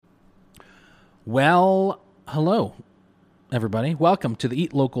Well, hello, everybody. Welcome to the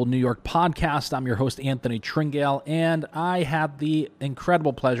Eat Local New York podcast. I'm your host, Anthony Tringale, and I had the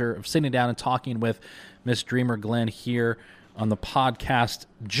incredible pleasure of sitting down and talking with Miss Dreamer Glen here on the podcast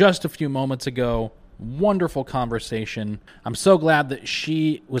just a few moments ago. Wonderful conversation. I'm so glad that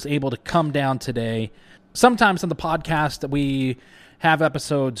she was able to come down today. Sometimes on the podcast, we have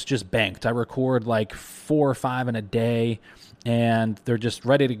episodes just banked. I record like 4 or 5 in a day, and they're just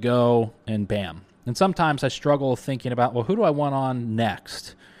ready to go, and bam. And sometimes I struggle thinking about, well, who do I want on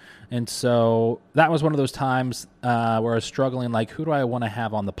next? And so that was one of those times where I was struggling, like, who do I want to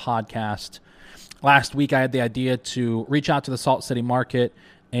have on the podcast? Last week, I had the idea to reach out to the Salt City Market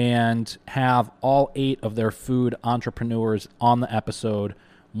and have all 8 of their food entrepreneurs on the episode,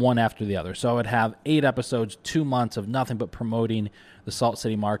 one after the other. So I would have 8 episodes, 2 months of nothing but promoting the Salt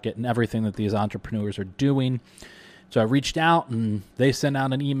City Market and everything that these entrepreneurs are doing. So I reached out, and they sent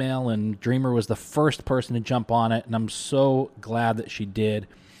out an email, and Dreamer was the first person to jump on it, and I'm so glad that she did.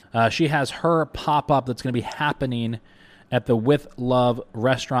 She has her pop-up that's going to be happening at the With Love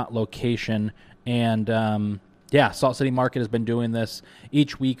restaurant location, and Salt City Market has been doing this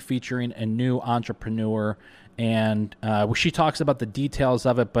each week, featuring a new entrepreneur, and she talks about the details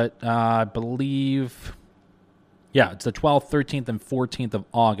of it, but I believe, it's the 12th, 13th, and 14th of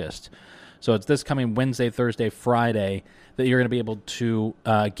August. So it's this coming Wednesday, Thursday, Friday that you're going to be able to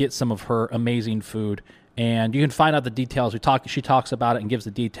get some of her amazing food. And you can find out the details. She talks about it and gives the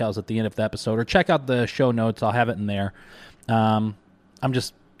details at the end of the episode. Or check out the show notes. I'll have it in there. I'm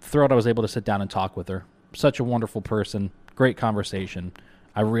just thrilled I was able to sit down and talk with her. Such a wonderful person. Great conversation.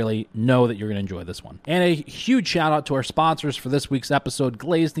 I really know that you're going to enjoy this one. And a huge shout out to our sponsors for this week's episode,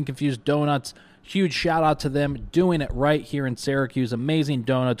 Glazed and Confused Donuts. Huge shout out to them, doing it right here in Syracuse. Amazing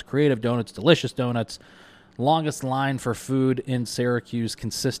donuts, creative donuts, delicious donuts. Longest line for food in Syracuse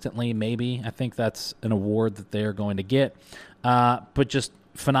consistently, maybe. I think that's an award that they're going to get. But just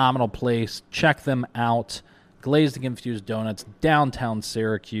phenomenal place. Check them out. Glazed and Confused Donuts, downtown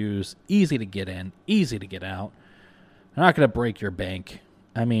Syracuse. Easy to get in, easy to get out. They're not going to break your bank.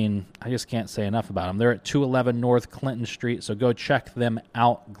 I mean, I just can't say enough about them. They're at 211 North Clinton Street, so go check them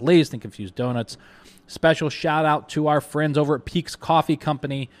out. Glazed and Confused Donuts. Special shout out to our friends over at Peaks Coffee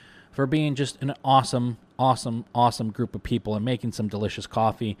Company for being just an awesome group of people and making some delicious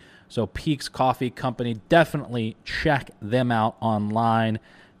coffee. So Peaks Coffee Company, definitely check them out online.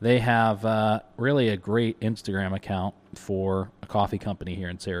 They have really a great Instagram account for a coffee company here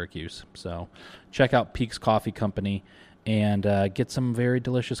in Syracuse. So check out Peaks Coffee Company and get some very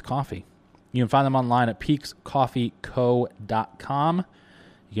delicious coffee. You can find them online at peakscoffeeco.com.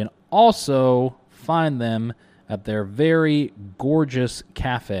 You can also find them at their very gorgeous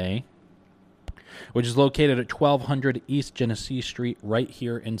cafe, which is located at 1200 East Genesee Street right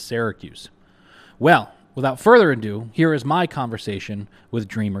here in Syracuse. Well, without further ado, here is my conversation with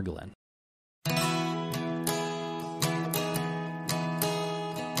Dreamer Glen.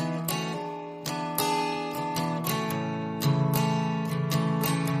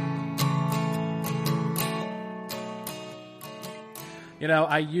 You know,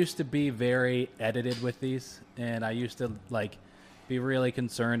 I used to be very edited with these, and I used to, be really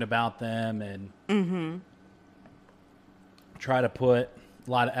concerned about them and try to put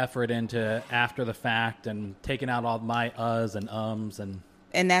a lot of effort into after the fact and taking out all my uhs and ums. And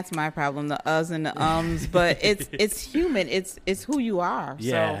that's my problem, the uhs and the ums, but it's human. It's who you are.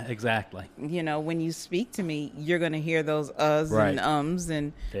 Yeah, so, exactly. You know, when you speak to me, you're going to hear those uhs right. and ums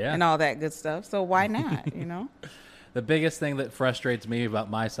and all that good stuff. So why not, you know? The biggest thing that frustrates me about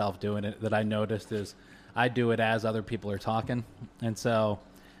myself doing it that I noticed is I do it as other people are talking. And so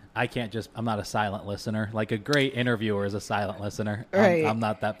I'm not a silent listener. Like a great interviewer is a silent listener. Right. I'm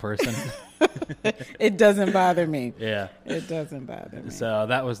not that person. It doesn't bother me. Yeah. It doesn't bother me. So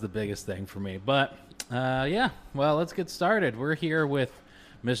that was the biggest thing for me. But, well, let's get started. We're here with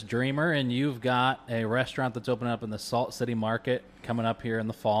Miss Dreamer, and you've got a restaurant that's opening up in the Salt City Market coming up here in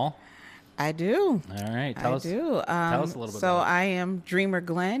the fall. I do. All right. Tell us a little bit So about it. I am Dreamer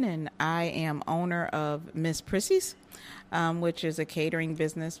Glen, and I am owner of Miss Prissy's, which is a catering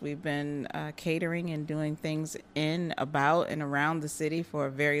business. We've been catering and doing things in, about, and around the city for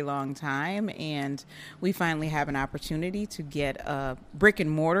a very long time, and we finally have an opportunity to get a brick and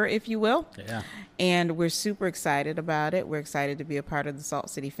mortar, if you will. Yeah. And we're super excited about it. We're excited to be a part of the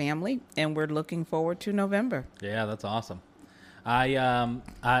Salt City family, and we're looking forward to November. Yeah, that's awesome. My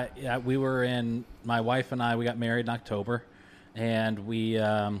wife and I, we got married in October, and we,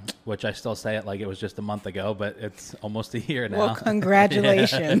 which I still say it like it was just a month ago, but it's almost a year now. Well,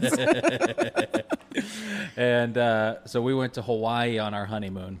 congratulations. And so we went to Hawaii on our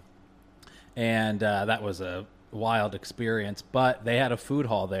honeymoon, and that was a wild experience. But they had a food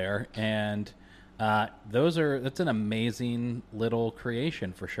hall there, and that's an amazing little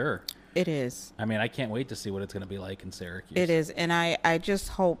creation for sure. It is. I mean, I can't wait to see what it's going to be like in Syracuse. It is, and I just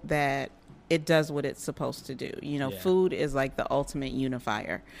hope that it does what it's supposed to do. You know, food is like the ultimate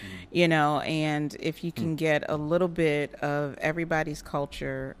unifier, you know, and if you can get a little bit of everybody's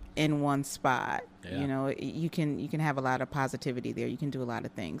culture in one spot, you know, you can have a lot of positivity there. You can do a lot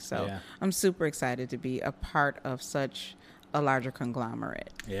of things. So I'm super excited to be a part of such a larger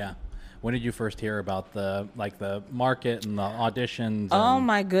conglomerate. Yeah. When did you first hear about the market and the auditions? Oh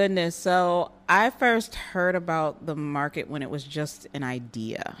my goodness. So I first heard about the market when it was just an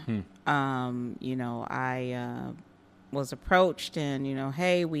idea. You know, I was approached and, you know,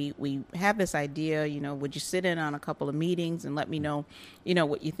 hey, we have this idea, you know, would you sit in on a couple of meetings and let me know, you know,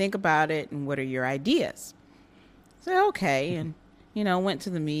 what you think about it and what are your ideas? So, okay. And, you know, went to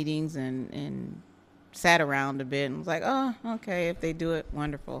the meetings and sat around a bit and was like, oh, okay, if they do it,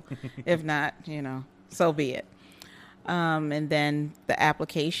 wonderful. If not, you know, so be it. And then the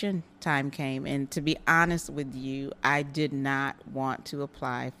application time came. And to be honest with you, I did not want to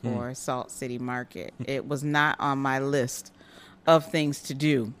apply for Salt City Market. It was not on my list of things to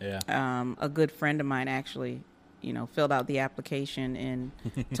do. Yeah. A good friend of mine actually, you know, filled out the application and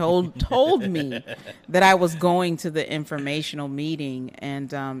told me that I was going to the informational meeting,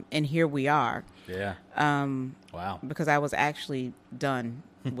 and here we are. Yeah. Wow. Because I was actually done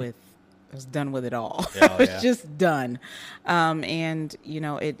with. I was done with it all. Oh, I was just done. And, you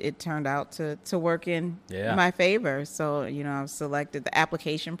know, it turned out to work in my favor. So, you know, I was selected. The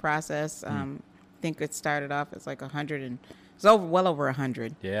application process, I think it started off as like 100 and it's well over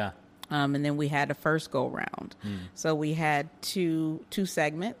 100. Yeah. And then we had a first go round. So we had two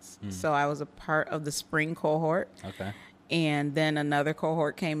segments. So I was a part of the spring cohort. Okay. And then another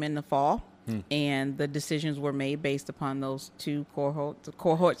cohort came in the fall. And the decisions were made based upon those two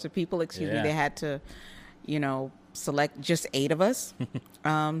cohorts of people. They had to, you know, select just 8 of us.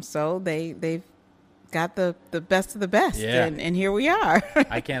 So they've got the best of the best. Yeah. And here we are.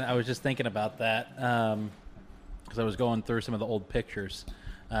 I was just thinking about that because I was going through some of the old pictures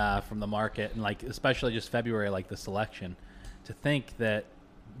from the market, and like especially just February, like the selection. To think that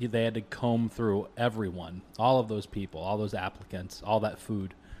they had to comb through everyone, all of those people, all those applicants, all that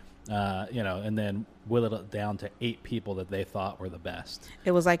food. You know, and then whittled it down to 8 people that they thought were the best.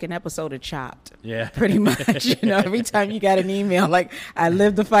 It was like an episode of Chopped. Yeah. Pretty much. You know, every time you got an email, like, I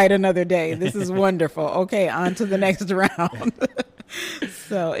live to fight another day. This is wonderful. Okay, on to the next round.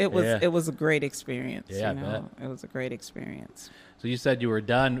 So it was a great experience. Yeah, you know? It was a great experience. So you said you were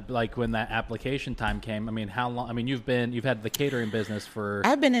done, like when that application time came. I mean, how long? I mean, you've had the catering business for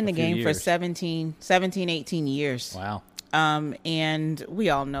I've been in the game years. for 17, 18 years. Wow. And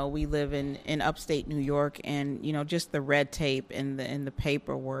we all know we live in upstate New York, and, you know, just the red tape and the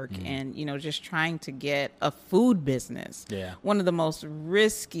paperwork and, you know, just trying to get a food business. Yeah. One of the most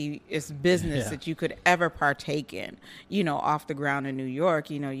riskiest business that you could ever partake in, you know, off the ground in New York.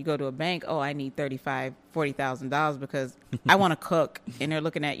 You know, you go to a bank, oh, I need $40,000 because I want to cook. And they're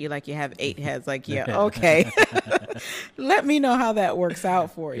looking at you like you have 8 heads. Like, yeah, okay. Let me know how that works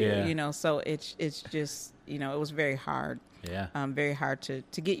out for you. Yeah. You know, so it's just, you know, it was very hard. Yeah. Very hard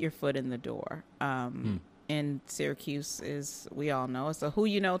to get your foot in the door. And Syracuse is, we all know, it's a who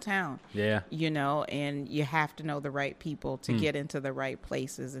you know town. Yeah. You know, and you have to know the right people to get into the right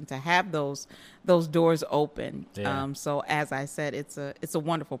places and to have those doors open. Yeah. So as I said, it's a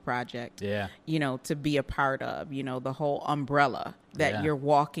wonderful project. Yeah. You know, to be a part of, you know, the whole umbrella that you're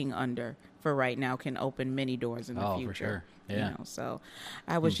walking under for right now can open many doors in the future. For sure. Yeah. You know, so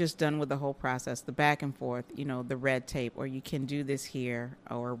I was just done with the whole process, the back and forth, you know, the red tape, or you can do this here,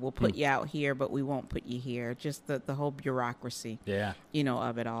 or we'll put you out here, but we won't put you here. Just the whole bureaucracy, you know,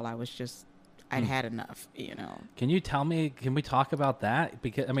 of it all. I'd had enough, you know. Can we talk about that?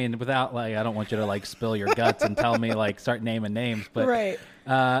 Because, I mean, without, like, I don't want you to, like, spill your guts and tell me, like, start naming names. But right.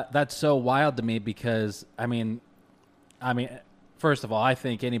 That's so wild to me because, I mean, first of all, I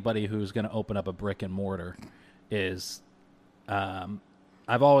think anybody who's going to open up a brick and mortar is...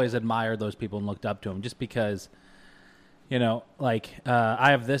 I've always admired those people and looked up to them just because, you know, like,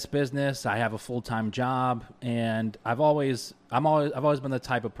 I have this business, I have a full-time job, and I've always been the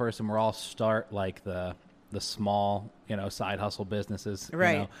type of person where I'll start like the small, you know, side hustle businesses.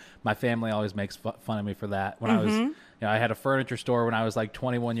 Right. You know, my family always makes fun of me for that. When I was, you know, I had a furniture store when I was like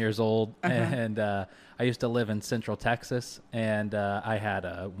 21 years old, and I used to live in Central Texas, and I had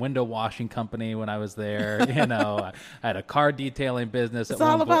a window washing company when I was there. You know, I had a car detailing business. It's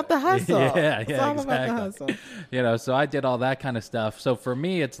all about the hustle. Yeah, it's all about the hustle. You know, so I did all that kind of stuff. So for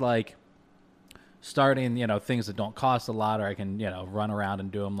me, it's like, starting, things that don't cost a lot, or I can, run around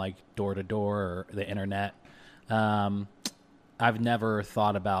and do them like door to door or the internet. I've never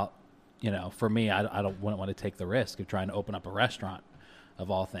thought about, for me, I wouldn't want to take the risk of trying to open up a restaurant of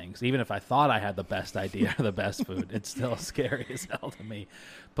all things. Even if I thought I had the best idea or the best food, it's still scary as hell to me.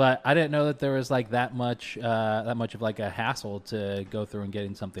 But I didn't know that there was like that much of like a hassle to go through and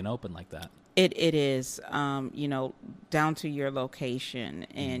getting something open like that. It is, down to your location,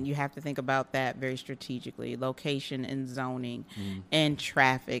 and you have to think about that very strategically. Location and zoning, and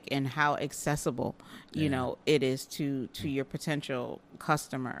traffic, and how accessible, it is to your potential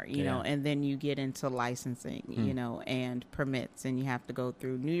customer. And then you get into licensing, and permits, and you have to go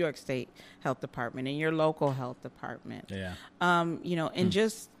through New York State Health Department and your local health department. Yeah. And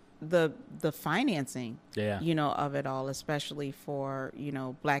just the financing, of it all, especially for,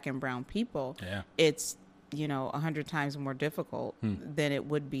 Black and brown people, it's, 100 times more difficult than it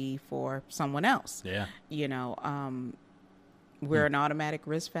would be for someone else. Yeah. We're an automatic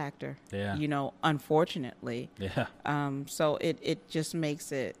risk factor, unfortunately. Yeah. So it just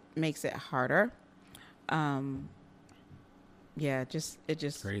makes it harder. It just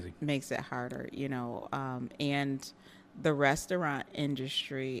crazy. Makes it harder, and the restaurant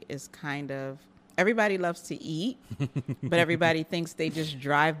industry is kind of, everybody loves to eat, but everybody thinks they just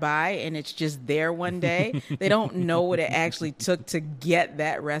drive by and it's just there one day. They don't know what it actually took to get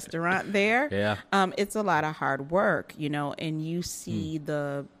that restaurant there. Yeah. It's a lot of hard work, and you see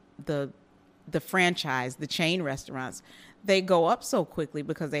the franchise, the chain restaurants, they go up so quickly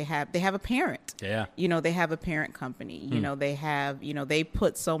because they have a parent. Yeah. They have a parent company. They have, they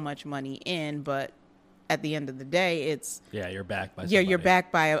put so much money in, but at the end of the day, it's you're backed by somebody. You're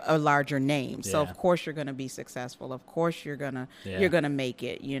backed by a larger name. So of course you're going to be successful. Of course you're gonna make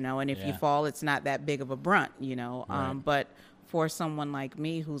it. And if you fall, it's not that big of a brunt. Right. But for someone like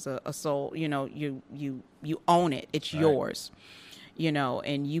me who's a soul, you own it. It's yours.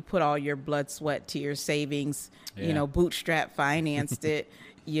 And you put all your blood, sweat, tears, savings. Bootstrap financed it.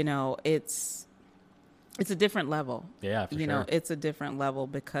 It's a different level. Yeah, for sure. It's a different level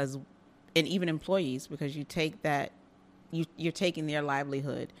because. And even employees, because you take that, you're taking their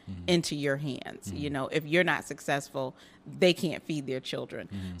livelihood into your hands. If you're not successful, they can't feed their children.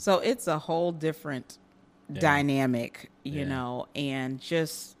 So it's a whole different dynamic, and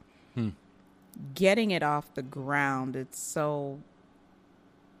just getting it off the ground. It's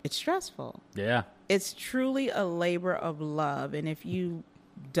stressful. Yeah. It's truly a labor of love. And if you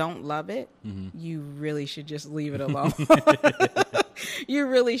don't love it, you really should just leave it alone. You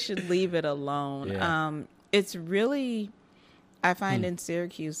really should leave it alone. Yeah. It's really, I find in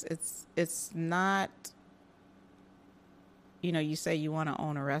Syracuse, it's not, you say you want to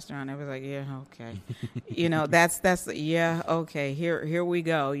own a restaurant. I was like, yeah, okay. That's okay. Here we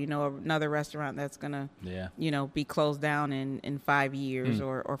go. Another restaurant that's going to, be closed down in 5 years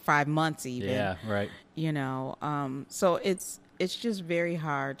or 5 months even. Yeah, right. So it's just very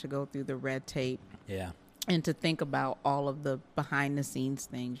hard to go through the red tape. Yeah. And to think about all of the behind the scenes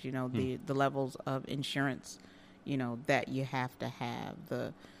things, the levels of insurance, that you have to have.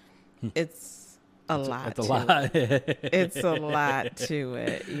 It's a lot. It's a lot. It's a lot to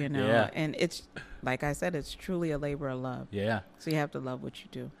it, Yeah. And it's, like I said, it's truly a labor of love. Yeah. So you have to love what you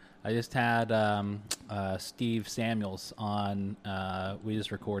do. I just had Steve Samuels on. We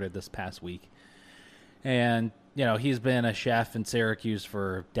just recorded this past week. And, he's been a chef in Syracuse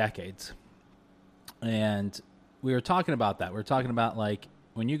for decades. And we were talking about that. We were talking about, like,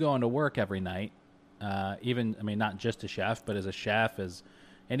 when you go into work every night, not just a chef, but as a chef, as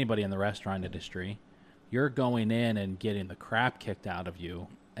anybody in the restaurant industry, you're going in and getting the crap kicked out of you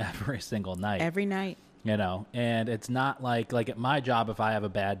every single night. Every night. And it's not like at my job, if I have a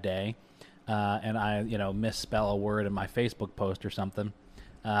bad day and I, misspell a word in my Facebook post or something,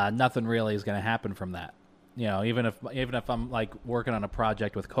 nothing really is going to happen from that. Even if I'm like working on a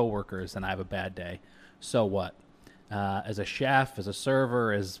project with coworkers and I have a bad day, so what? As a chef, as a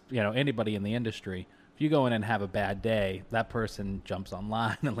server, as anybody in the industry, if you go in and have a bad day, that person jumps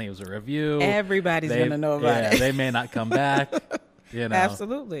online and leaves a review. Everybody's going to know about it. They may not come back.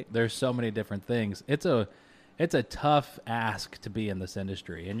 Absolutely. There's so many different things. It's a tough ask to be in this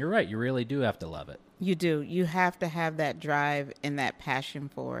industry, and you're right. You really do have to love it. You do. You have to have that drive and that passion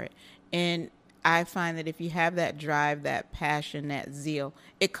for it, and I find that if you have that drive, that passion, that zeal,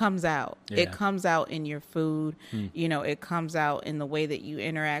 it comes out. Yeah. It comes out in your food. It comes out in the way that you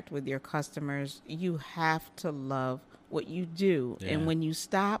interact with your customers. You have to love what you do. Yeah. And when you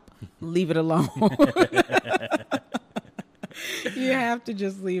stop, leave it alone. You have to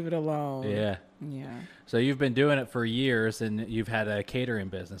just leave it alone. Yeah. Yeah. So you've been doing it for years, and you've had a catering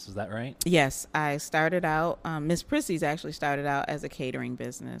business. Is that right? Yes, I started out. Miss Prissy's actually started out as a catering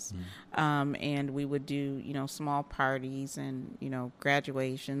business, and we would do small parties and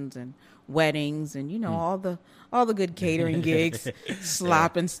graduations and weddings and all the good catering gigs,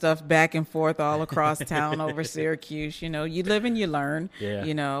 slopping stuff back and forth all across town over Syracuse. You live and you learn.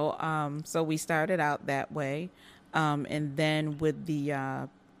 Yeah. So we started out that way, and then with the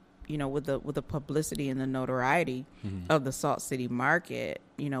with the publicity and the notoriety of the Salt City market,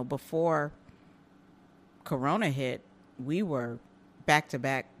 before Corona hit, we were back to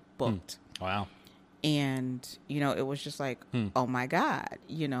back booked. Wow. And, it was just like, oh my God,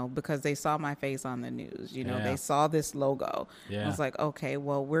 because they saw my face on the news, they saw this logo. Yeah. I was like, okay,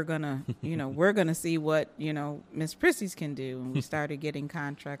 well, we're gonna, we're gonna see what, Miss Prissy's can do. And we started getting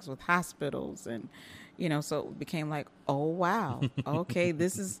contracts with hospitals and, so it became like, oh wow, okay,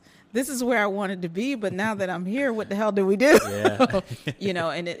 this is where I wanted to be. But now that I'm here, what the hell do we do? Yeah.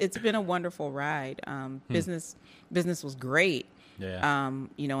 And it's been a wonderful ride. Business was great. Yeah.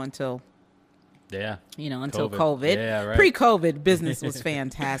 Until until COVID. Yeah, right. Pre-COVID, business was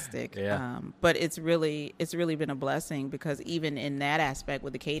fantastic. Yeah. But it's really been a blessing because even in that aspect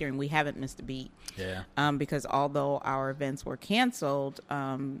with the catering, we haven't missed a beat. Yeah. Because although our events were canceled,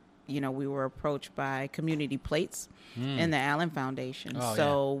 we were approached by Community Plates and the Allen Foundation.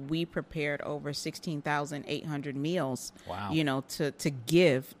 We prepared over 16,800 meals, wow. To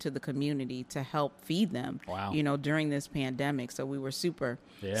give to the community to help feed them, wow. During this pandemic. So we were super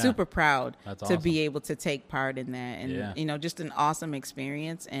proud That's to awesome. be able to take part in that. And, just an awesome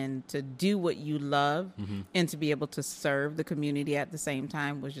experience and to do what you love and to be able to serve the community at the same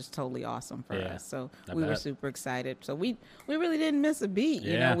time was just totally awesome for us. So we were super excited. So we really didn't miss a beat.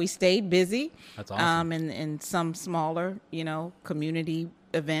 We stayed busy. That's awesome. And some smaller, community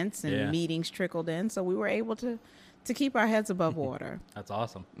events and meetings trickled in. So we were able to keep our heads above water. That's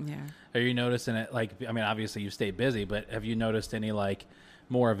awesome. Yeah. Are you noticing it? Obviously you stay busy, but have you noticed any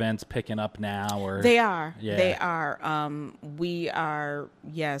more events picking up now? Or They are. Yeah. They are. We are.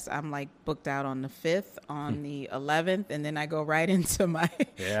 Yes, I'm booked out on the 5th, on the 11th, and then I go right into my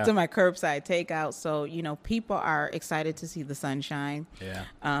to my curbside takeout. So people are excited to see the sunshine. Yeah.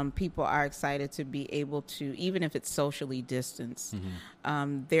 People are excited to be able to, even if it's socially distanced,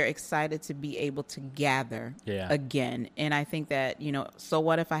 they're excited to be able to gather again. And I think that so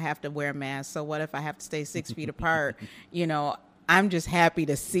what if I have to wear a mask? So what if I have to stay 6 feet apart? I'm just happy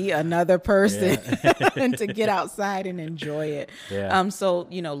to see another person and to get outside and enjoy it. Yeah. So,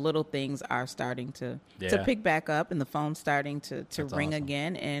 little things are starting to pick back up and the phone's starting to ring awesome.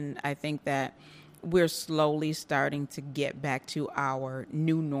 again. And I think that we're slowly starting to get back to our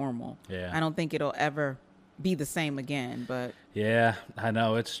new normal. Yeah. I don't think it'll ever be the same again, but yeah, I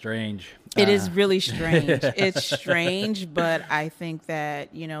know it's strange. It is really strange. It's strange, but I think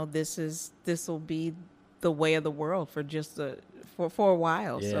that, this will be the way of the world for just for a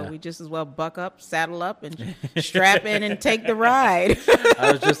while. So we just as well buck up, saddle up, and strap in and take the ride.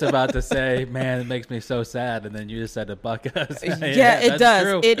 I was just about to say, man, it makes me so sad, and then you just said to buck us. It does.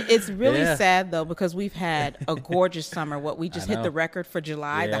 True. It's really sad though, because we've had a gorgeous summer. We just hit the record for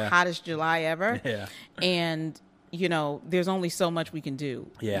July, the hottest July ever. Yeah. And there's only so much we can do.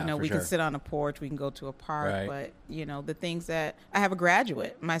 Yeah, we can sit on a porch, we can go to a park, but the things that I have a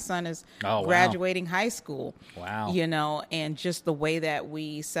graduate. My son is graduating high school. Wow. And just the way that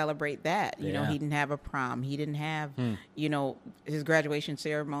we celebrate that. He didn't have a prom. He didn't have, his graduation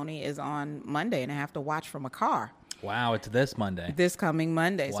ceremony is on Monday, and I have to watch from a car. Wow, it's this Monday. This coming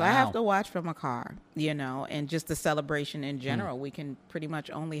Monday. Wow. So I have to watch from a car, and just the celebration in general. We can pretty much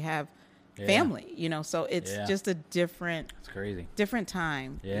only have family, so it's just a different, it's crazy, different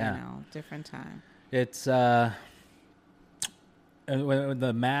time, different time. It's when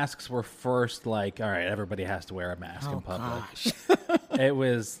the masks were first all right, everybody has to wear a mask in public. it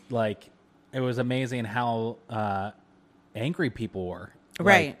was amazing how angry people were.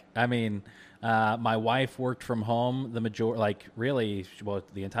 Right. My wife worked from home the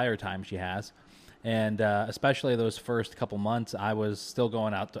entire time she has. And especially those first couple months, I was still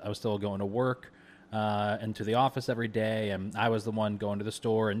going to work and to the office every day, and I was the one going to the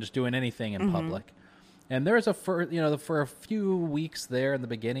store and just doing anything in public. And there was for a few weeks there in the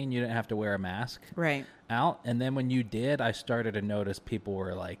beginning, you didn't have to wear a mask out, and then when you did, I started to notice people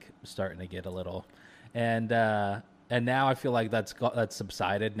were starting to get a little, and now I feel like that's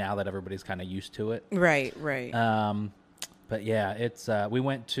subsided now that everybody's kind of used to it. Right. But yeah, it's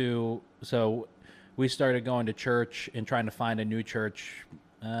we started going to church and trying to find a new church,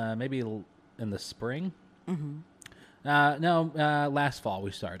 maybe in the spring. No, last fall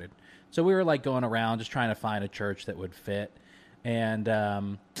we started. So we were like going around just trying to find a church that would fit. And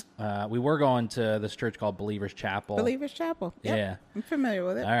we were going to this church called Believers Chapel. Believers Chapel. Yep. Yeah. I'm familiar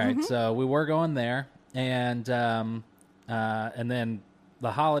with it. All right. So we were going there. And then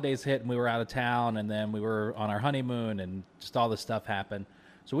the holidays hit and we were out of town. And then we were on our honeymoon and just all this stuff happened.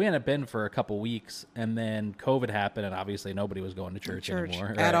 So we ended up in for a couple weeks, and then COVID happened, and obviously nobody was going to church anymore.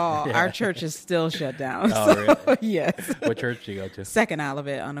 Right? At all. Yeah. Our church is still shut down. Oh, so, really? Yes. What church do you go to? Second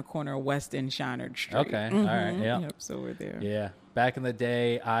Olivet on the corner of West and Shiner Street. Okay. All right. Yeah. Yep. So we're there. Yeah. Back in the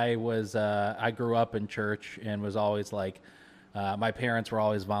day, I grew up in church and was always like, my parents were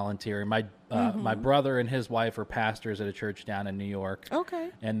always volunteering. My brother and his wife are pastors at a church down in New York. Okay.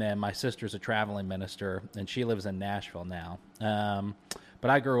 And then my sister's a traveling minister, and she lives in Nashville now. But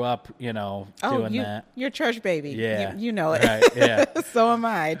I grew up, doing that. You're church baby. Yeah. You know it. Right, yeah. So am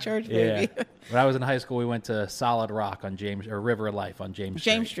I, church baby. Yeah. When I was in high school, we went to Solid Rock on River of Life on James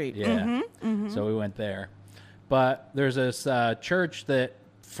Street. James Street. Yeah. So we went there. But there's this church that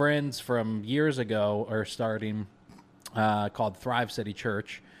friends from years ago are starting called Thrive City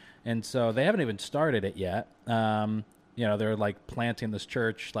Church. And so they haven't even started it yet. They're like planting this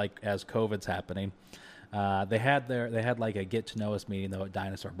church like as COVID's happening. They had like a get to know us meeting though at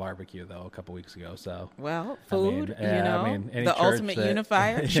Dinosaur Barbecue though a couple weeks ago. So food, any the church ultimate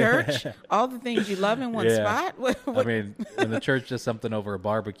unifier, church, all the things you love in one spot. I mean, when the church does something over a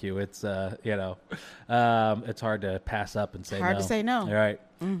barbecue, it's it's hard to pass up and say no. Hard to say no. All right,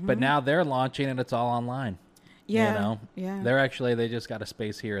 but now they're launching and it's all online. Yeah, They just got a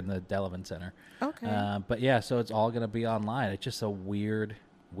space here in the Delavan Center. Okay, but yeah, so it's all going to be online. It's just a weird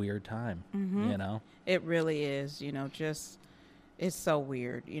time. It really is, it's so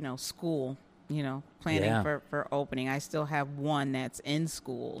weird, school, planning for opening. I still have one that's in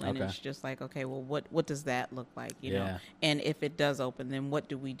school and it's just like, okay, well, what does that look like, you know? And if it does open, then what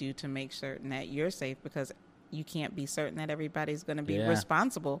do we do to make certain that you're safe? Because you can't be certain that everybody's going to be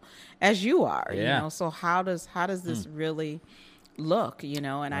responsible as you are, So how does this really look,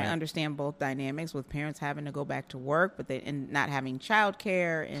 and I understand both dynamics with parents having to go back to work, but and not having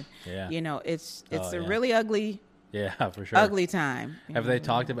childcare, and it's a really ugly, for sure, ugly time. Have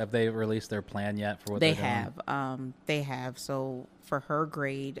they released their plan yet for what they have? They have. So for her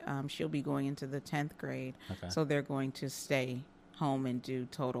grade, she'll be going into the 10th grade. Okay. So they're going to stay home and do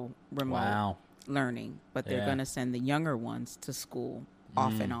total remote learning, but they're going to send the younger ones to school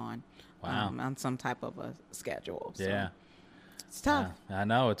off and on, on some type of a schedule. So. It's tough. I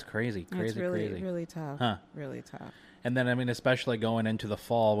know. It's crazy. It's really tough. Huh. Really tough. And then, especially going into the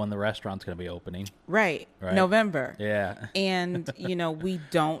fall when the restaurant's going to be opening. Right. November. Yeah. And, we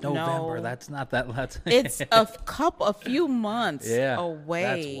don't know. November. That's not that. It's a few months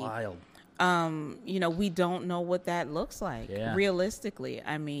away. That's wild. We don't know what that looks like realistically.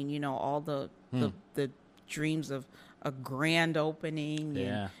 I mean, all the dreams of a grand opening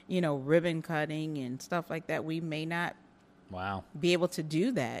and, ribbon cutting and stuff like that, we may not be able to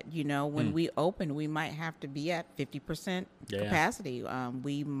do that. When we open, we might have to be at 50% capacity.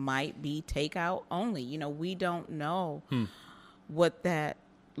 We might be takeout only. We don't know what that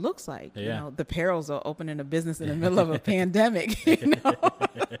looks like. The perils of opening a business in the middle of a pandemic.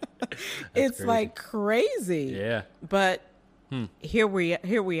 It's crazy. Like crazy. Yeah. But here we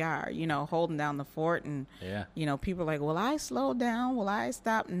are, holding down the fort, and people are like, will I slow down? Will I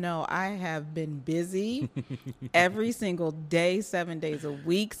stop? No, I have been busy every single day, 7 days a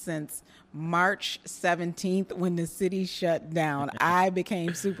week since March 17th when the city shut down. I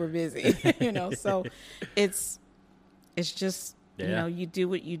became super busy, so it's just, you do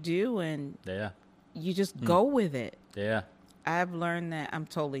what you do and you just go with it. Yeah. I've learned that I'm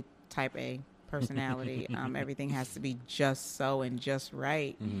totally type A personality. Everything has to be just so and just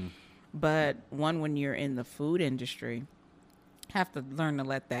right. But when you're in the food industry, have to learn to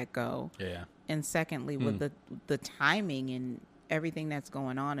let that go. Yeah. And secondly, with the timing and everything that's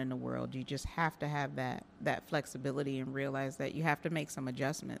going on in the world, you just have to have that flexibility and realize that you have to make some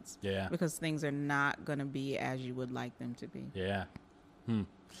adjustments. Yeah. Because things are not going to be as you would like them to be. Yeah. I'm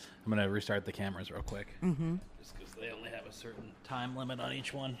going to restart the cameras real quick. Just because they only have a certain time limit on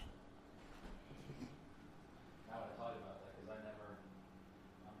each one.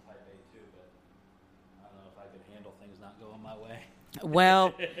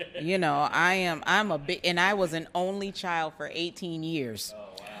 Well, I'm a big, and I was an only child for 18 years. Oh,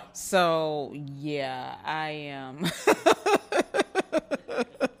 wow. So, yeah, I am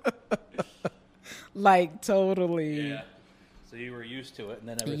like totally. Yeah. So you were used to it and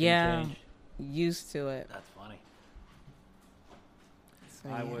then everything changed. Used to it. That's funny. So,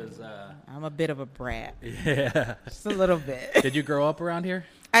 I was. I'm a bit of a brat. Yeah. Just a little bit. Did you grow up around here?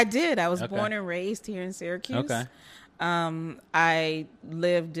 I did. I was Okay. born and raised here in Syracuse. Okay. I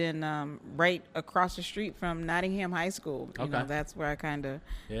lived in right across the street from Nottingham High School. You know, Okay. that's where I kind of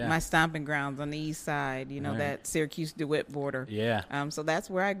Yeah. my stomping grounds on the east side. You know, Right. that Syracuse DeWitt border. Yeah. So that's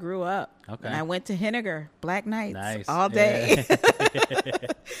where I grew up. Okay. And I went to Henniger Black Nights Nice. all day. Yeah.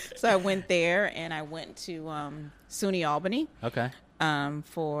 So I went there, and I went to SUNY Albany Okay.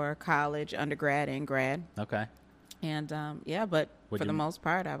 for college, undergrad, and grad. Okay. And yeah, but Would for the you- most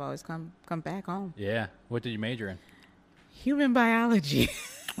part, I've always come back home. Yeah. What did you major in? Human biology,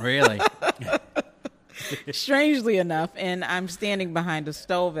 Really? strangely enough, and I'm standing behind a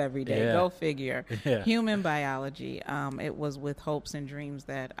stove every day. Yeah. Go figure. Yeah. Human biology. It was with hopes and dreams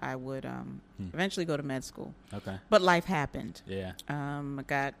that I would eventually go to med school. Okay. But life happened. Yeah. I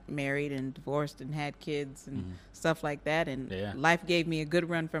got married and divorced and had kids and stuff like that, and Yeah. life gave me a good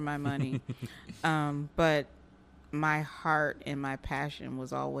run for my money. But my heart and my passion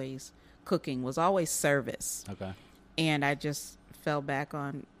was always cooking, was always service. Okay. And I just fell back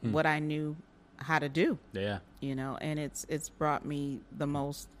on what I knew how to do, Yeah. you know, and it's brought me the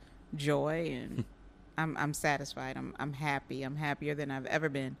most joy, and I'm satisfied. I'm happy. I'm happier than I've ever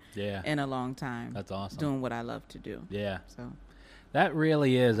been Yeah. in a long time. That's awesome. Doing what I love to do. Yeah. So That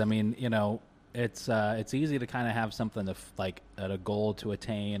really is. I mean, you know, it's easy to kind of have something to like a goal to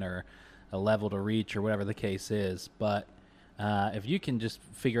attain or a level to reach or whatever the case is. But if you can just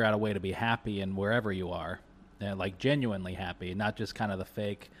figure out a way to be happy in wherever you are, like genuinely happy, not just kind of the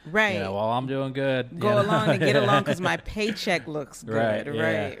fake, Right. You know, well, I'm doing good. go you know? along and get along because my paycheck looks good. Right,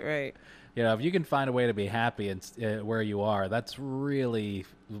 yeah. Right. You know, if you can find a way to be happy and where you are, that's really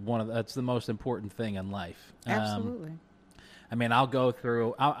that's the most important thing in life. Absolutely. I mean, I'll go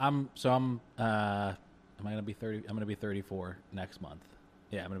through. Am I going to be 30? I'm going to be 34 next month.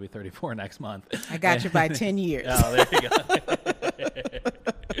 Yeah, I'm going to be 34 next month. I got you by 10 years. Oh, there you go.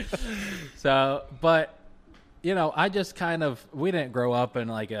 So, but you know, I just we didn't grow up in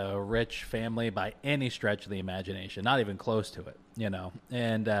like a rich family by any stretch of the imagination, not even close to it, you know.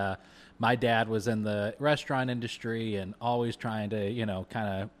 And my dad was in the restaurant industry and always trying to, you know,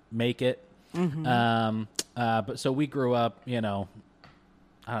 kind of make it. But so we grew up, you know,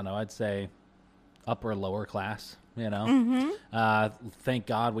 I don't know, I'd say upper lower class, you know. Thank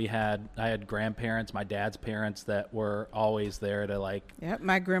God I had grandparents, my dad's parents that were always there to like. Yep,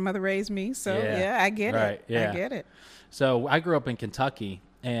 my grandmother raised me, so Yeah, yeah, I get right, it. yeah. I get it. So I grew up in Kentucky,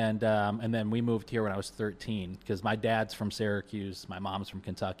 and then we moved here when I was 13 because my dad's from Syracuse, my mom's from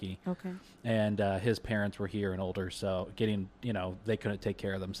Kentucky. Okay. And his parents were here and older, so they couldn't take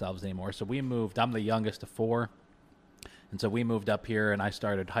care of themselves anymore. So we moved. I'm the youngest of four, and so we moved up here, and I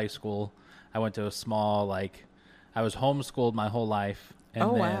started high school. I went to a small, I was homeschooled my whole life,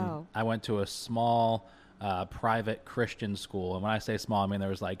 and then wow. I went to a small private Christian school. And when I say small, I mean there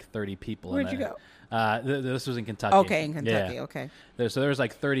was like 30 people. Where'd you go? This was in Kentucky. Okay, in Kentucky. Yeah. Okay. So there was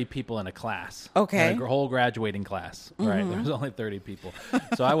like 30 people in a class. Okay. A whole graduating class. Right. There was only 30 people.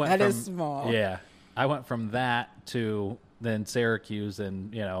 So I went That from, is small. Yeah. I went from that to then Syracuse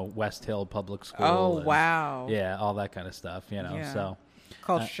and, you know, West Hill Public School. Oh, and, wow. Yeah, all that kind of stuff, you know. Yeah. So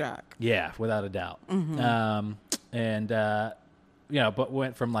Culture shock. yeah, without a doubt. You know, but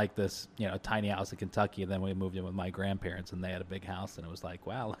went from like this, you know, tiny house in Kentucky, and then we moved in with my grandparents, and they had a big house, and it was like,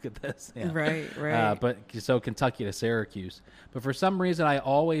 wow, look at this. You know? Right. But so Kentucky to Syracuse. But for some reason, I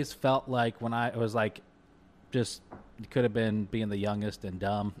always felt like when I was like, just could have been being the youngest and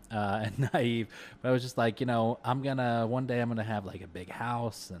dumb and naive, but I was just like, you know, one day I'm gonna have like a big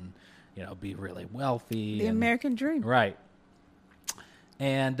house and, you know, be really wealthy. The American dream. Right.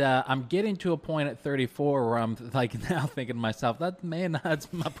 And I'm getting to a point at 34 where I'm like now thinking to myself, that's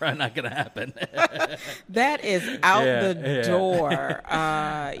probably not going to happen. That is out Yeah, the yeah. door.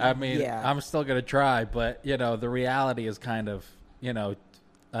 I mean, yeah. I'm still going to try, but, you know, the reality is kind of, you know,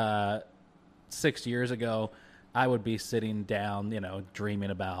 6 years ago, I would be sitting down, you know, dreaming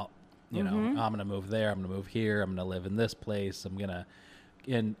about, you know, I'm going to move there, I'm going to move here, I'm going to live in this place,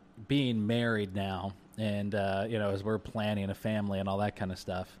 and being married now. And, you know, as we're planning a family and all that kind of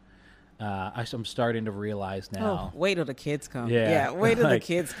stuff, I'm starting to realize now. Oh, wait till the kids come. Yeah. Wait till like, the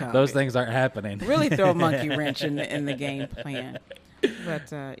kids come. Those things aren't happening. Really throw a monkey wrench in the game plan.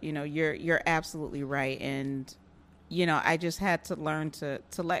 But, you know, you're absolutely right. And, you know, I just had to learn to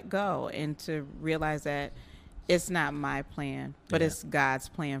let go and to realize that it's not my plan, but Yeah. it's God's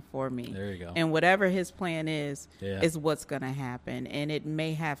plan for me. There you go. And whatever his plan is Yeah. what's going to happen. And it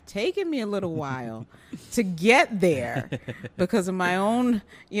may have taken me a little while to get there because of my own,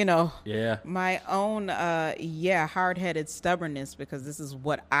 Yeah. my own, hard-headed stubbornness, because this is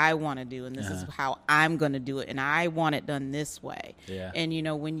what I want to do and this is how I'm going to do it. And I want it done this way. Yeah. And,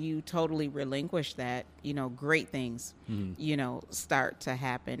 when you totally relinquish that, great things, start to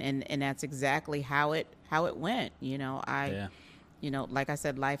happen. And that's exactly how it went. Like I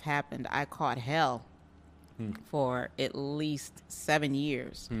said, life happened. I caught hell for at least 7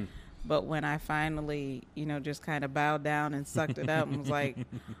 years. But when I finally, just kind of bowed down and sucked it up and was like,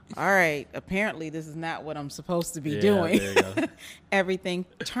 all right, apparently this is not what I'm supposed to be doing. There you go. Everything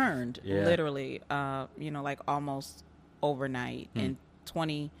turned literally, like almost overnight. And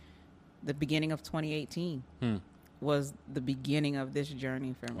the beginning of 2018 was the beginning of this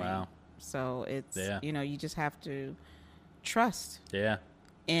journey for me. Wow. So it's, you just have to trust. Yeah.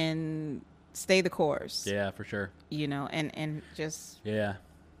 And stay the course. Yeah, for sure. And just, Yeah.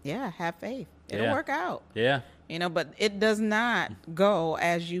 have faith. It'll work out. Yeah. But it does not go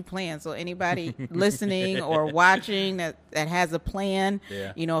as you plan. So anybody listening or watching that has a plan,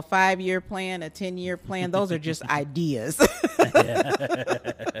 a 5-year plan, a 10-year plan, those are just ideas.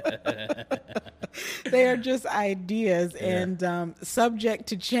 They are just ideas and subject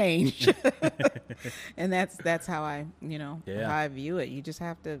to change. And that's how I, how I view it. You just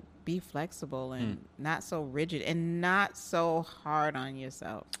have to be flexible and not so rigid and not so hard on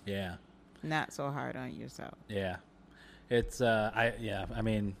yourself. Yeah. Not so hard on yourself. Yeah. It's,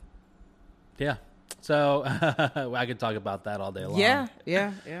 So I could talk about that all day long. Yeah.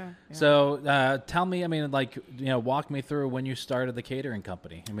 So tell me, walk me through when you started the catering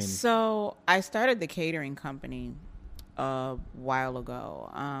company. So I started the catering company a while ago.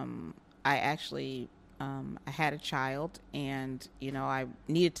 I actually, I had a child and, I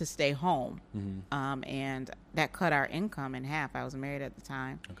needed to stay home. And that cut our income in half. I was married at the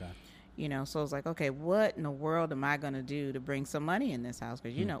time. Okay. So I was like, okay, what in the world am I going to do to bring some money in this house?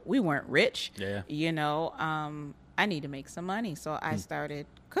 Because, we weren't rich. Yeah. I need to make some money. So I started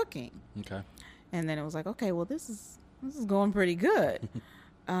cooking. Okay. And then it was like, okay, well, this is going pretty good.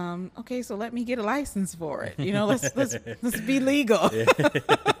 Okay, so let me get a license for it. Let's be legal.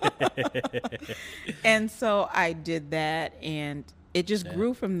 And so I did that, and it just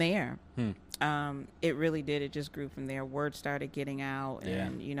grew from there. It really did. It just grew from there. Word started getting out,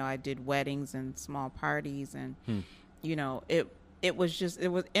 and I did weddings and small parties, and it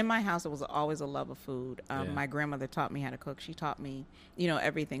was in my house. It was always a love of food. My grandmother taught me how to cook. She taught me,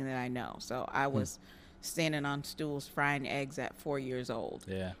 everything that I know. So I was standing on stools frying eggs at 4 years old.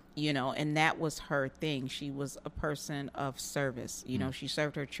 Yeah. And that was her thing. She was a person of service. She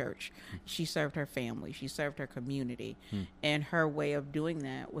served her church. She served her family. She served her community. And her way of doing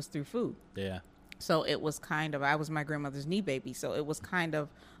that was through food. Yeah. So it was I was my grandmother's knee baby. So it was kind of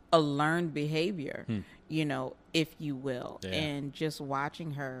a learned behavior, if you will. Yeah. And just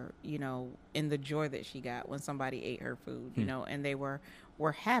watching her, in the joy that she got when somebody ate her food, and they were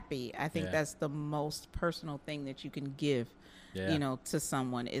happy. I think that's the most personal thing that you can give, to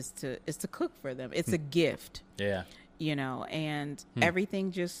someone is to cook for them. It's a gift. Yeah. And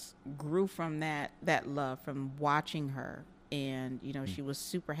everything just grew from that love, from watching her. And, she was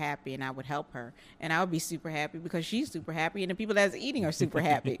super happy, and I would help her, and I would be super happy because she's super happy, and the people that's eating are super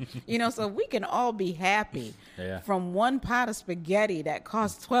happy, so we can all be happy from one pot of spaghetti that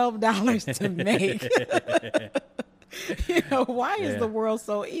costs $12 to make. Why is the world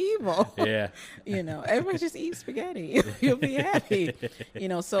so evil? Yeah. Everybody just eat spaghetti. You'll be happy.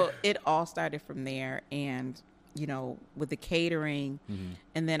 So it all started from there, and, with the catering,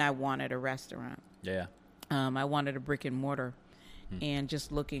 and then I wanted a restaurant. Yeah. I wanted a brick and mortar, and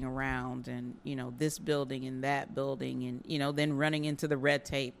just looking around and, this building and that building and, then running into the red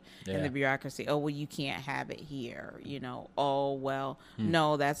tape and the bureaucracy. Oh, well, you can't have it here. Oh, well,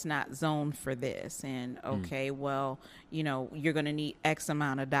 no, that's not zoned for this. And okay, well, you're going to need X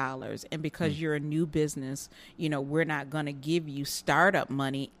amount of dollars. And because you're a new business, we're not going to give you startup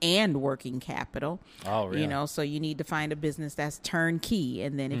money and working capital. Oh, really? So you need to find a business that's turnkey.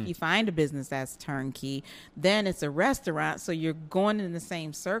 And then if you find a business that's turnkey, then it's a restaurant. So you're going in the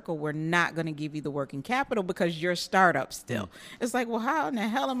same circle. We're not going to give you the working capital because you're a startup still. It's like, well, how in the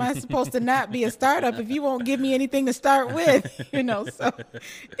hell am I supposed to not be a startup if you won't give me anything to start with? So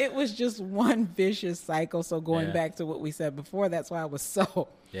it was just one vicious cycle. So going back to what we said before, that's why I was so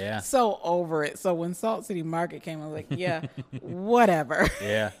over it. So when Salt City Market came, I was like, whatever.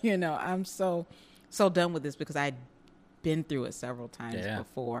 Yeah. I'm so done with this because I'd been through it several times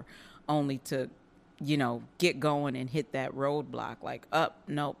before, only to get going and hit that roadblock, like,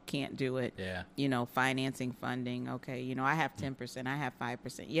 nope, can't do it. Yeah. Financing, funding. Okay. I have 10%, I have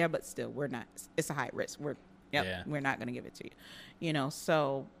 5%. Yeah, but still, we're not, it's a high risk. We're not going to give it to you.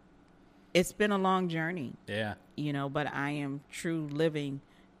 So it's been a long journey. Yeah. But I am true living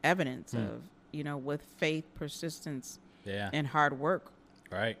evidence of, with faith, persistence, and hard work.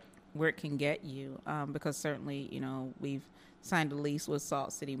 Right. Where it can get you. Because certainly, we've signed a lease with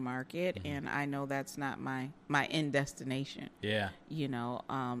Salt City Market, and I know that's not my end destination. Yeah.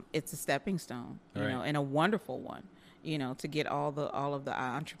 It's a stepping stone, Right. And a wonderful one, to get all of the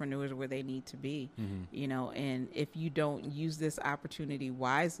entrepreneurs where they need to be, and if you don't use this opportunity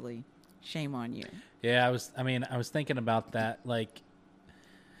wisely, shame on you. Yeah. I was thinking about that, like,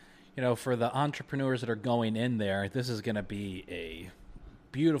 for the entrepreneurs that are going in there, this is going to be a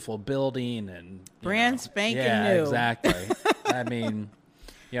beautiful building and brand spanking Yeah, new. exactly. I mean,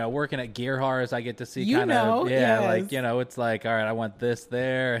 working at Gearhars, I get to see yes. like, it's like, all right, I want this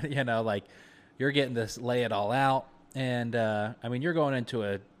there, like you're getting this, lay it all out. And, you're going into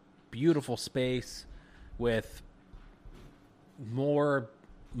a beautiful space with more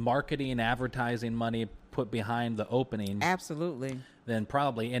marketing, advertising money put behind the opening. Absolutely. Than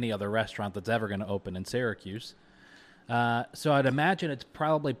probably any other restaurant that's ever going to open in Syracuse. So I'd imagine it's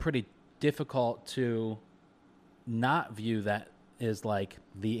probably pretty difficult to not view that as like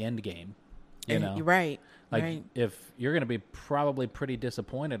the end game, Right. Like right. if you're going to be probably pretty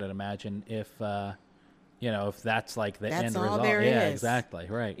disappointed, I'd imagine if that's like the That's end all result. there Yeah, is. exactly.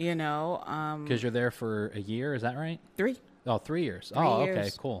 Right. Because you're there for a year. Is that right? 3. Oh, 3 years. 3 Oh, years. okay,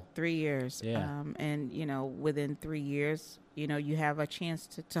 cool. 3 years. Yeah. And, within 3 years, you have a chance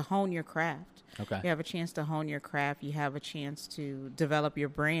to hone your craft. Okay. You have a chance to hone your craft. You have a chance to develop your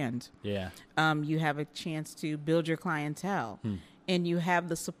brand. Yeah. You have a chance to build your clientele. And you have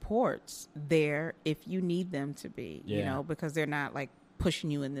the supports there if you need them to be, because they're not like pushing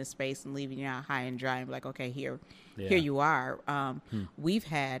you in this space and leaving you out high and dry and be like, okay, here you are.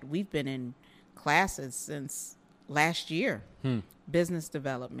 We've been in classes since last year. Business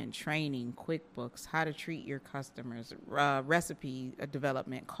development, training, QuickBooks, how to treat your customers, recipe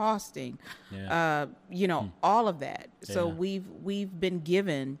development, costing, all of that. So we've been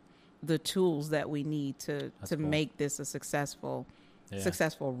given the tools that we need to cool. make this a successful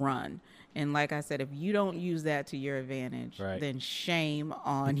run. And like I said, if you don't use that to your advantage, then shame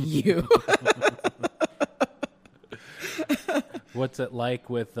on you. What's it like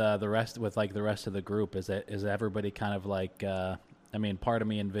with the rest of the group? Is everybody kind of like? Part of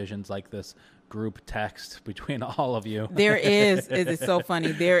me envisions like this group text between all of you. There is. It's so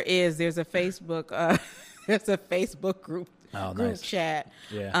funny. There's a Facebook. There's a Facebook group nice. chat.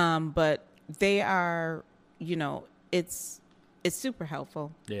 Yeah. But they are. It's super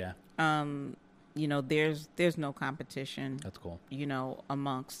helpful. Yeah. There's no competition. That's cool.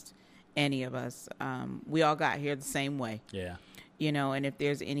 Amongst any of us. We all got here the same way. Yeah. And if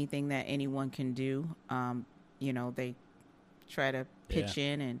there's anything that anyone can do, they try to pitch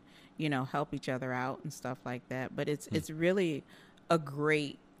in and, help each other out and stuff like that. But it's really a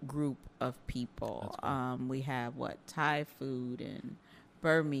great group of people. Cool. We have Thai food and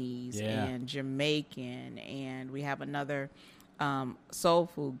Burmese and Jamaican, and we have another soul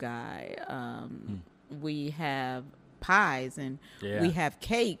food guy. We have pies and we have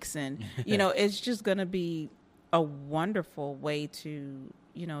cakes, and it's just going to be a wonderful way to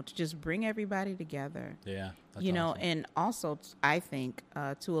just bring everybody together. Yeah. Awesome. And also I think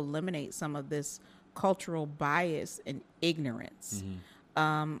to eliminate some of this cultural bias and ignorance.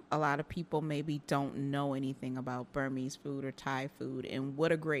 A lot of people maybe don't know anything about Burmese food or Thai food, and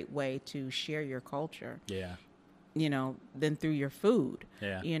what a great way to share your culture. Yeah. Than through your food.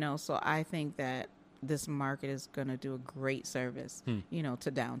 Yeah. So I think that this market is going to do a great service,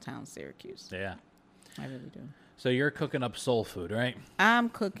 to downtown Syracuse. Yeah. I really do. So you're cooking up soul food, right? I'm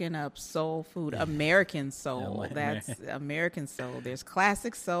cooking up soul food, American soul. That's American soul. There's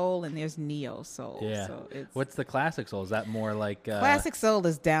classic soul and there's neo soul. Yeah. So what's the classic soul? Is that more like... Classic soul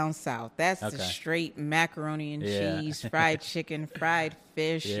is down south. That's the straight macaroni and cheese, fried chicken, fried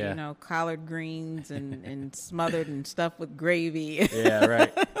fish, collard greens and smothered and stuffed with gravy. Yeah,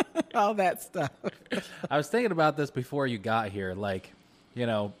 right. All that stuff. I was thinking about this before you got here. Like,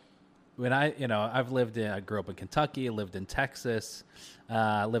 when I grew up in Kentucky, lived in Texas,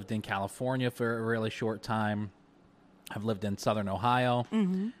 lived in California for a really short time. I've lived in Southern Ohio.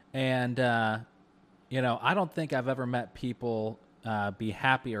 And, I don't think I've ever met people be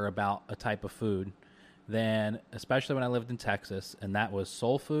happier about a type of food than, especially when I lived in Texas, and that was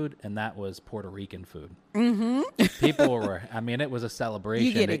soul food and that was Puerto Rican food. People were, I mean, it was a celebration.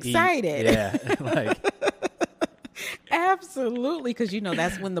 You get excited. Yeah. Like, absolutely, because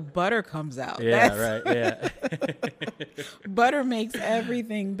that's when the butter comes out. Yeah, right. Yeah. Butter makes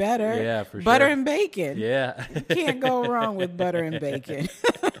everything better. Yeah, for sure. Butter and bacon. Yeah. You can't go wrong with butter and bacon.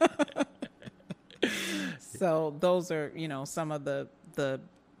 So those are, some of the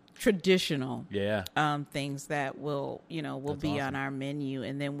traditional things that will be awesome on our menu.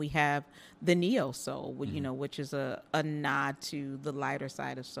 And then we have the neo soul, which is a nod to the lighter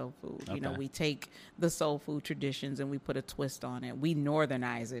side of soul food. Okay. We take the soul food traditions and we put a twist on it. We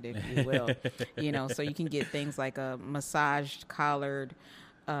northernize it, if you will. So you can get things like a massaged collard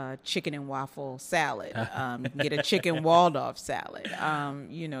chicken and waffle salad. You can get a chicken Waldorf salad.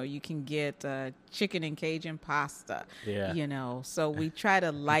 You can get chicken and Cajun pasta. Yeah. So we try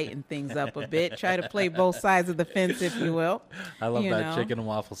to lighten things up a bit, try to play both sides of the fence, if you will. I love that chicken and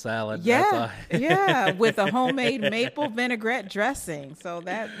waffle salad. Yeah. Yeah. With a homemade maple vinaigrette dressing. So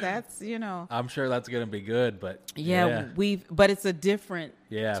that's. I'm sure that's going to be good, but but it's a different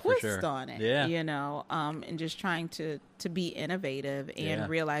twist for sure. on it. Yeah. And just trying to be innovative and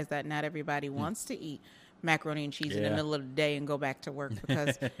realize that not everybody wants to eat macaroni and cheese in the middle of the day and go back to work,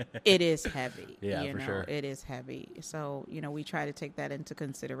 because it is heavy. For sure. It is heavy. So, we try to take that into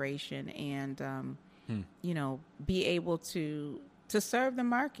consideration and, be able to serve the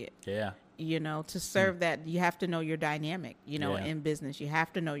market. Yeah. To serve that, you have to know your dynamic, in business. You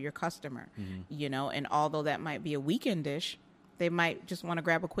have to know your customer, and although that might be a weekend dish, they might just want to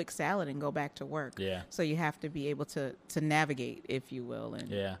grab a quick salad and go back to work. Yeah. So you have to be able to navigate, if you will,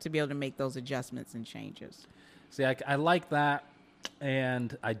 and to be able to make those adjustments and changes. See, I like that,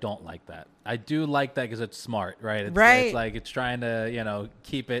 and I don't like that. I do like that because it's smart, right? It's like it's trying to,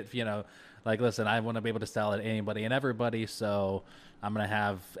 keep it, like, listen, I want to be able to sell it to anybody and everybody, so I'm going to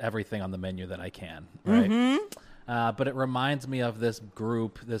have everything on the menu that I can, right? Mm-hmm. But it reminds me of this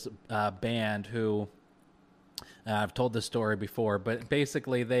group, this band who... I've told this story before, but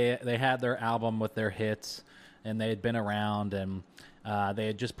basically they had their album with their hits, and they had been around, and they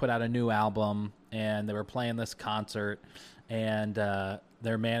had just put out a new album, and they were playing this concert, and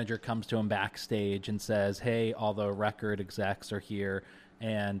their manager comes to them backstage and says, "Hey, all the record execs are here,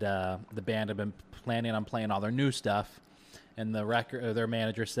 and the band have been planning on playing all their new stuff," and their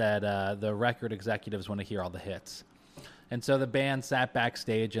manager said, "The record executives want to hear all the hits," and so the band sat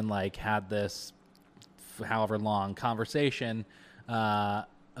backstage and had this however long conversation,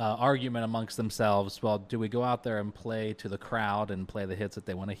 argument amongst themselves. Well, do we go out there and play to the crowd and play the hits that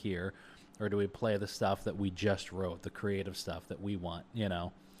they want to hear, or do we play the stuff that we just wrote, the creative stuff that we want,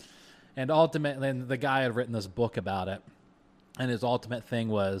 And ultimately, the guy had written this book about it, and his ultimate thing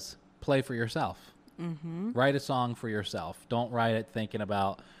was play for yourself. Mm-hmm. Write a song for yourself. Don't write it thinking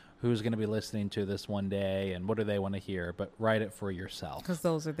about who's going to be listening to this one day and what do they want to hear, but write it for yourself. Because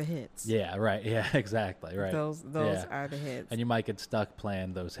those are the hits. Yeah, right. Yeah, exactly. Right. Those are the hits. And you might get stuck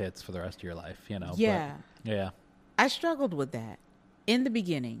playing those hits for the rest of your life, Yeah. But, yeah. I struggled with that. In the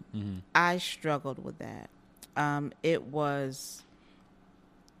beginning, I struggled with that. I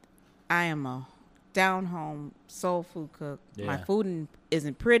am a down-home soul food cook. Yeah. My food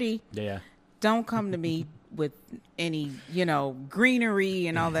isn't pretty. Yeah. Don't come to me with any, greenery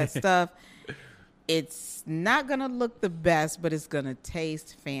and all that stuff. It's not going to look the best, but it's going to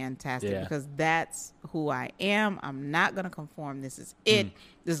taste fantastic because that's who I am. I'm not going to conform. This is it.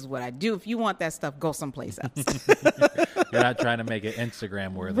 This is what I do. If you want that stuff, go someplace else. You're not trying to make it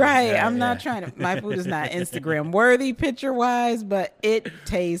Instagram worthy. Right. I'm not trying to. My food is not Instagram worthy picture wise, but it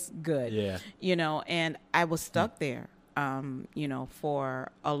tastes good. Yeah. And I was stuck there.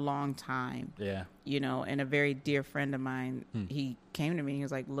 For a long time. Yeah. And a very dear friend of mine, he came to me and he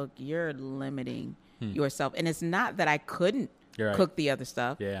was like, "Look, you're limiting yourself." And it's not that I couldn't cook the other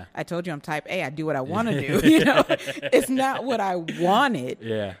stuff. Yeah. I told you I'm type A. I do what I want to do. It's not what I wanted,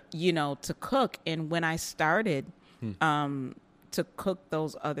 to cook. And when I started to cook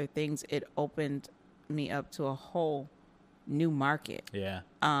those other things, it opened me up to a whole new market. Yeah.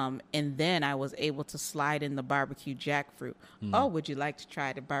 And then I was able to slide in the barbecue jackfruit. Oh, would you like to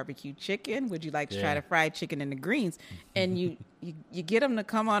try the barbecue chicken? Would you like to try the fried chicken and the greens? And you get them to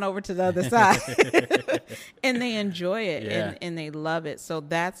come on over to the other side and they enjoy it and they love it. So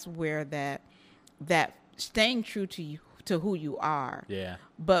that's where that staying true to who you are,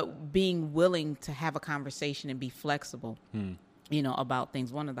 but being willing to have a conversation and be flexible. about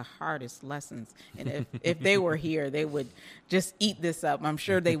things. One of the hardest lessons. And if they were here, they would just eat this up. I'm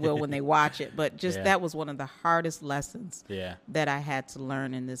sure they will when they watch it. But that was one of the hardest lessons that I had to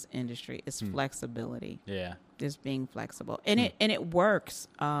learn in this industry is flexibility. Yeah. Just being flexible. And it works.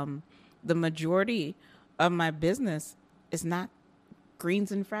 The majority of my business is not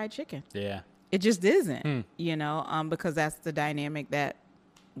greens and fried chicken. Yeah. It just isn't, because that's the dynamic that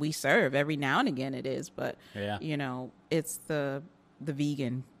we serve. Every now and again it is, but it's the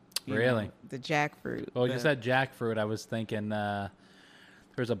vegan, the jackfruit. Well, you said jackfruit. I was thinking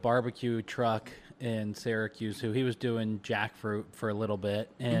there's a barbecue truck in Syracuse who he was doing jackfruit for a little bit,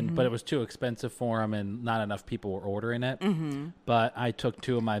 but it was too expensive for him and not enough people were ordering it. But I took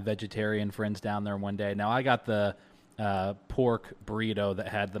 2 of my vegetarian friends down there one day. Now I got the pork burrito that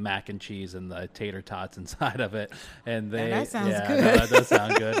had the mac and cheese and the tater tots inside of it, and that sounds good. No, that does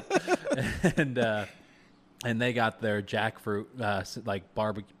sound good. And they got their jackfruit like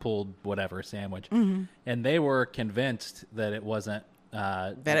barbecue pulled whatever sandwich, and they were convinced that it wasn't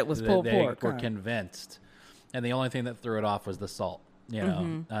that it was pulled pork. They were convinced, and the only thing that threw it off was the salt.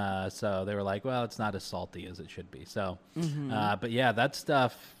 So they were like, well, it's not as salty as it should be. So, but yeah, that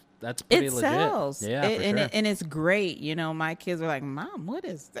stuff. That's pretty legit. Sells. Yeah, for sure. And it's great. My kids were like, Mom, what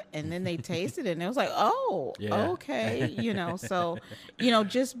is that? And then they tasted it and it was like, oh, okay. So,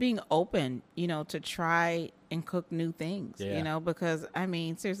 just being open, to try and cook new things, because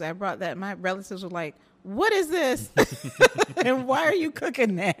seriously, I brought that. My relatives were like, what is this? And why are you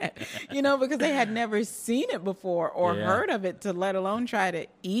cooking that? Because they had never seen it before or heard of it, to let alone try to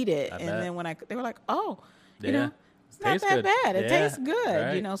eat it. Then when they were like, oh, it's not tastes that good. bad. It tastes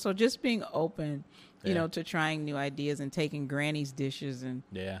good, right. So just being open, to trying new ideas and taking Granny's dishes and,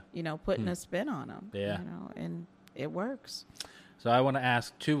 putting a spin on them, and it works. So I want to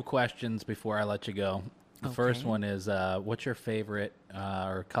ask 2 questions before I let you go. The first one is, what's your favorite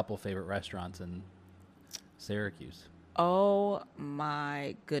or a couple favorite restaurants in Syracuse? Oh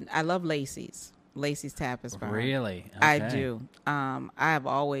my goodness. I love Lacey's Tapas Bar. Really? Okay. I do. I have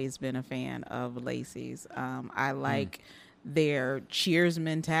always been a fan of Lacey's. I like their cheers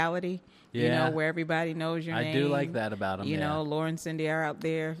mentality, where everybody knows your name. I do like that about them. Laura and Cindy are out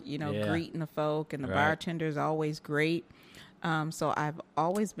there, greeting the folk, and the bartender is always great. So I've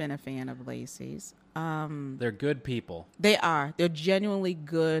always been a fan of Lacey's. They're good people. They are. They're genuinely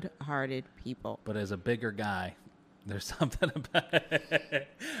good-hearted people. But as a bigger guy, there's something about it.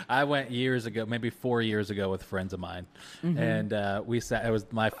 I went years ago, maybe 4 years ago, with friends of mine, and we sat. It was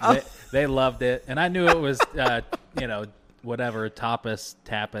they loved it, and I knew it was, whatever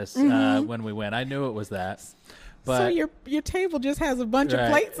tapas when we went. I knew it was that. But so your table just has a bunch of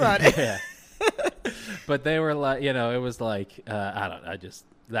plates on it. Yeah. But they were like, it was like I don't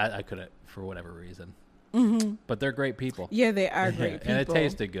know. I couldn't for whatever reason. But they're great people. Yeah, they are great people. And it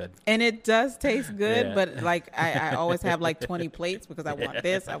tasted good. And it does taste good, but like I always have like 20 plates because I want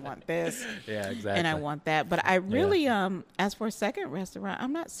this, I want this. Yeah, exactly. And I want that. But I really, as for a second restaurant,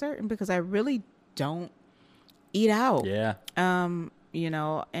 I'm not certain because I really don't eat out. Yeah.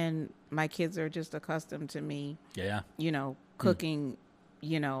 And my kids are just accustomed to me, cooking,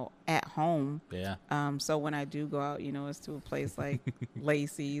 at home. Yeah. So when I do go out, it's to a place like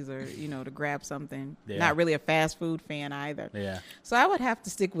Lacey's or, to grab something. Yeah. Not really a fast food fan either. Yeah. So I would have to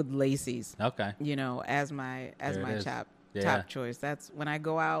stick with Lacey's. Okay. as my top choice. That's when I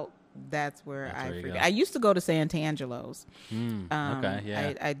go out. That's where I used to go to Sant'Angelo's. Okay.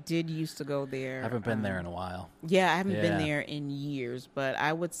 Yeah. I did used to go there. I haven't been there in a while. Yeah, I haven't been there in years, but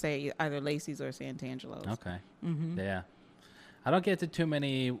I would say either Lacey's or Sant'Angelo's. Okay. Yeah. I don't get to too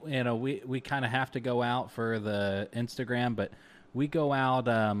many, we kind of have to go out for the Instagram, but we go out,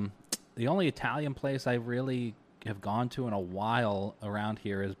 the only Italian place I really have gone to in a while around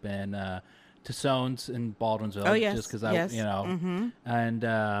here has been Tassone's in Baldwinsville. Oh, yes. Just because and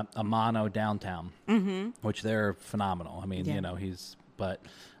Amano downtown, which they're phenomenal. I mean,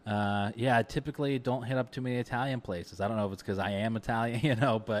 I typically don't hit up too many Italian places. I don't know if it's because I am Italian,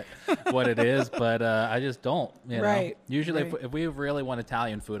 but what it is, but I just don't, Right. Usually if we really want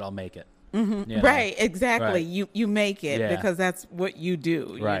Italian food, I'll make it. Right, exactly. Right. You make it because that's what you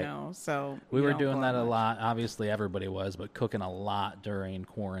do, right. So we were doing that a lot. Obviously everybody was, but cooking a lot during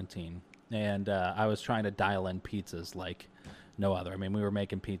quarantine. And I was trying to dial in pizzas like no other. I mean, we were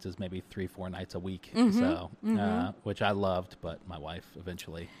making pizzas maybe 3-4 nights a week, which I loved, but my wife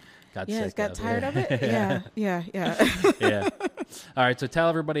eventually got sick got of tired of it. Yeah. Yeah. All right, so tell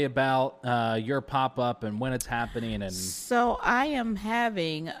everybody about your pop-up and when it's happening. And so I am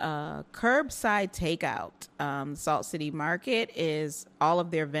having a curbside takeout. Salt City Market all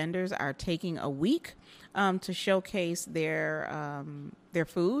of their vendors are taking a week to showcase their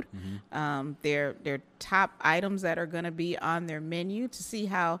food, their top items that are going to be on their menu, to see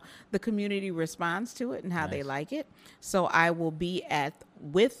how the community responds to it and how they like it. So I will be at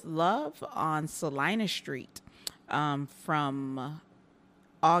With Love on Salina Street from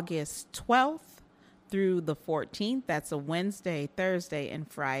August 12th through the 14th. That's a Wednesday, Thursday, and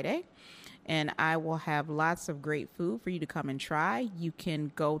Friday. And I will have lots of great food for you to come and try. You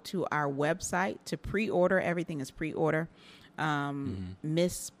can go to our website to pre-order. Everything is pre-order.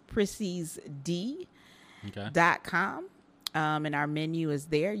 MissPrissysD.com. And our menu is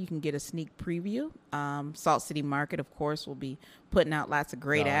there. You can get a sneak preview. Salt City Market, of course, will be putting out lots of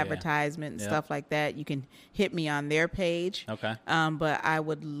great advertisement and stuff like that. You can hit me on their page. Okay. But I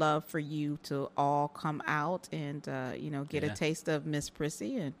would love for you to all come out and, get a taste of Miss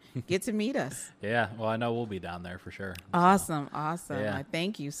Prissy and get to meet us. Yeah. Well, I know we'll be down there for sure. Awesome. Yeah. I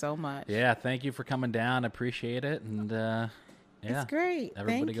thank you so much. Yeah. Thank you for coming down. Appreciate it. And, it's great.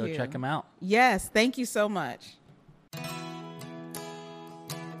 Everybody go check them out. Yes. Thank you so much.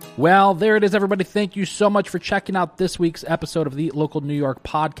 Well, there it is, everybody. Thank you so much for checking out this week's episode of the Eat Local New York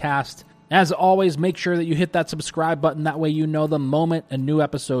podcast. As always, make sure that you hit that subscribe button. That way you know the moment a new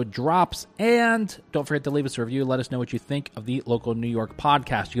episode drops. And don't forget to leave us a review. Let us know what you think of the Eat Local New York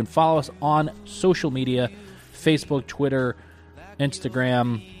podcast. You can follow us on social media, Facebook, Twitter,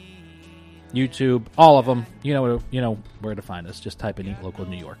 Instagram, YouTube, all of them. You know where to find us. Just type in Eat Local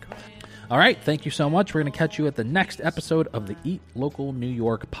New York. All right, thank you so much. We're going to catch you at the next episode of the Eat Local New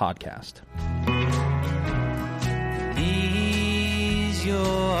York podcast. Is your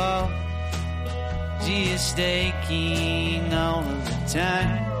heart just aching all of the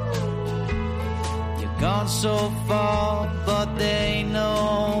time? You've gone so far, but there ain't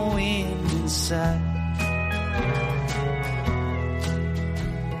no end in sight.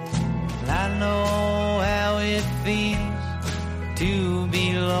 I know how it feels to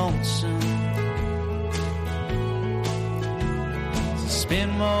be lonesome.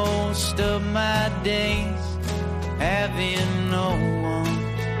 Spend most of my days having no one,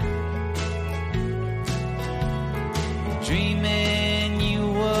 dreaming you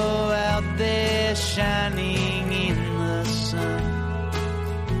were out there shining in the sun.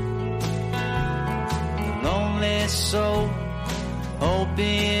 Lonely soul hoping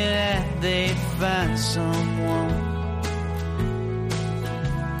that they'd find someone.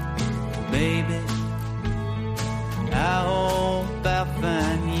 Baby, I hope I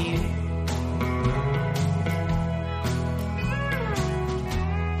find you.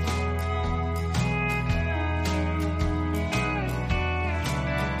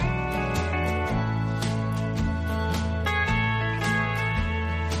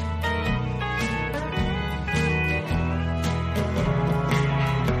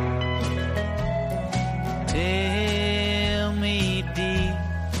 Tell me, dear,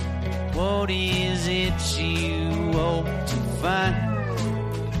 what is it you hope to find?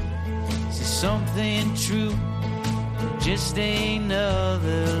 Is it something true, or just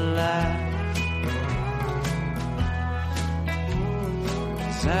another lie?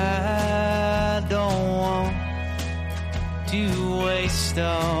 'Cause I don't want to waste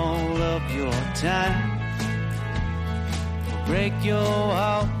all of your time, break your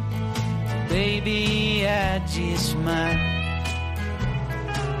heart, baby, I just might.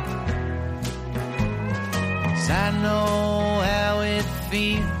 I know how it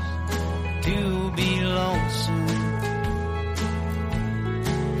feels to be lonesome.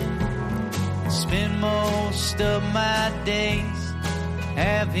 Spend most of my days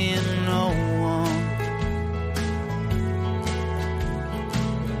having no one,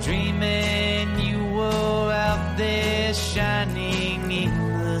 dreaming you were out there shining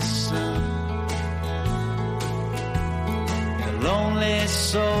in the sun. A lonely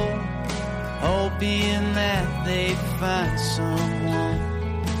soul hoping that they find some